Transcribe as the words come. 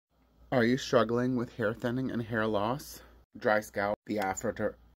Are you struggling with hair thinning and hair loss? Dry scalp, the after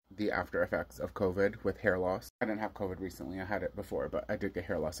effects of COVID with hair loss. I didn't have COVID recently. I had it before, but I did get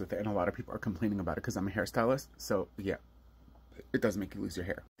hair loss with it, and a lot of people are complaining about it because I'm a hairstylist. So yeah, it does make you lose your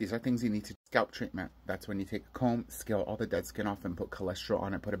hair. These are things you need to scalp treatment. That's when you take a comb, scale all the dead skin off, and put cholesterol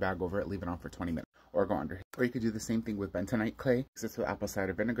on it, put a bag over it, leave it on for 20 minutes, or go under. Or you could do the same thing with bentonite clay. Mix this with apple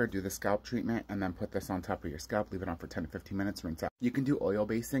cider vinegar, do the scalp treatment, and then put this on top of your scalp, leave it on for 10 to 15 minutes, rinse out. You can do oil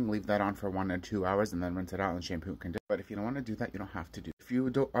basing, leave that on for 1 to 2 hours, and then rinse it out, and shampoo can do. But if you don't want to do that, you don't have to do. If you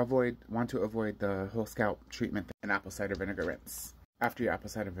want to avoid the whole scalp treatment, an apple cider vinegar rinse. After your apple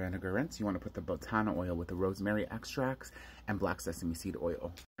cider vinegar rinse, you want to put the botana oil with the rosemary extracts and black sesame seed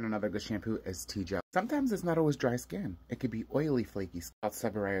oil. And another good shampoo is tea gel. Sometimes it's not always dry skin. It could be oily, flaky skin, called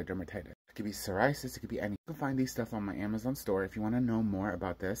seborrheic dermatitis. It could be psoriasis. It could be any. You can find these stuff on my Amazon store. If you want to know more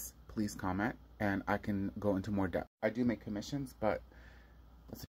about this, please comment and I can go into more depth. I do make commissions, but